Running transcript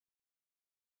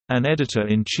An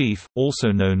editor-in-chief,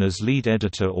 also known as lead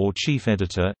editor or chief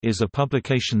editor, is a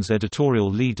publication's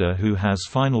editorial leader who has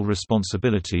final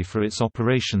responsibility for its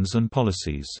operations and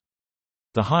policies.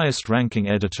 The highest-ranking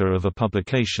editor of a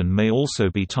publication may also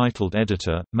be titled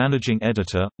editor, managing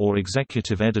editor, or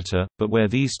executive editor, but where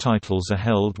these titles are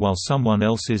held while someone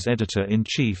else is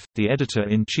editor-in-chief, the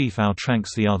editor-in-chief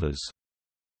outranks the others.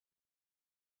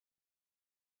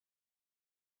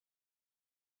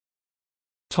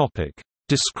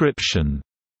 Description.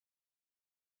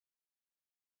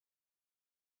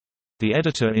 The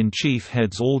editor-in-chief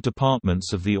heads all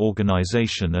departments of the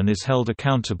organization and is held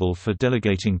accountable for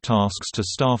delegating tasks to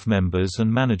staff members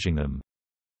and managing them.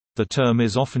 The term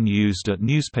is often used at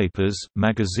newspapers,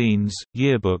 magazines,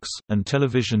 yearbooks, and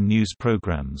television news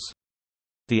programs.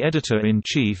 The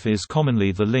editor-in-chief is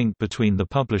commonly the link between the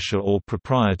publisher or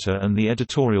proprietor and the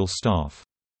editorial staff.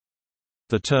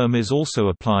 The term is also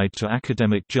applied to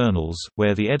academic journals,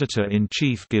 where the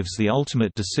editor-in-chief gives the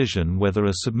ultimate decision whether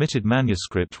a submitted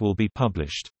manuscript will be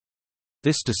published.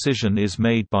 This decision is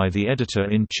made by the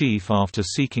editor-in-chief after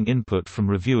seeking input from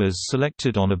reviewers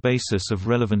selected on a basis of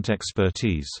relevant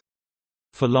expertise.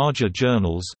 For larger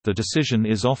journals, the decision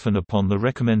is often upon the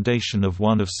recommendation of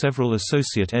one of several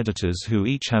associate editors who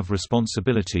each have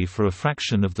responsibility for a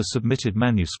fraction of the submitted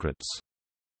manuscripts.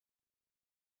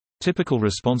 Typical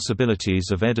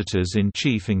responsibilities of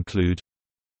editors-in-chief include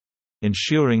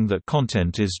ensuring that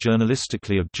content is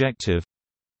journalistically objective,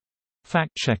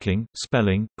 fact-checking,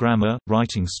 spelling, grammar,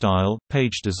 writing style,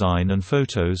 page design and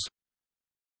photos,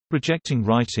 rejecting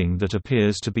writing that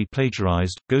appears to be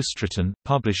plagiarized, ghostwritten,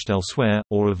 published elsewhere,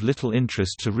 or of little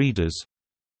interest to readers,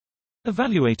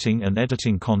 evaluating and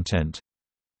editing content,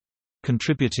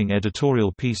 contributing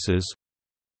editorial pieces,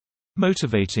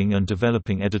 motivating and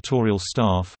developing editorial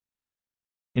staff,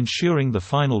 ensuring the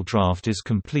final draft is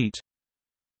complete,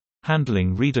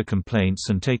 handling reader complaints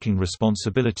and taking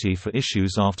responsibility for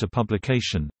issues after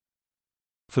publication.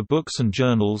 For books and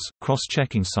journals,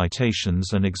 cross-checking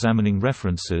citations and examining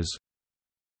references.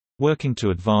 Working to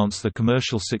advance the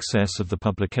commercial success of the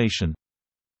publication.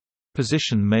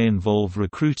 Position may involve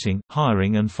recruiting,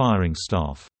 hiring and firing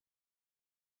staff.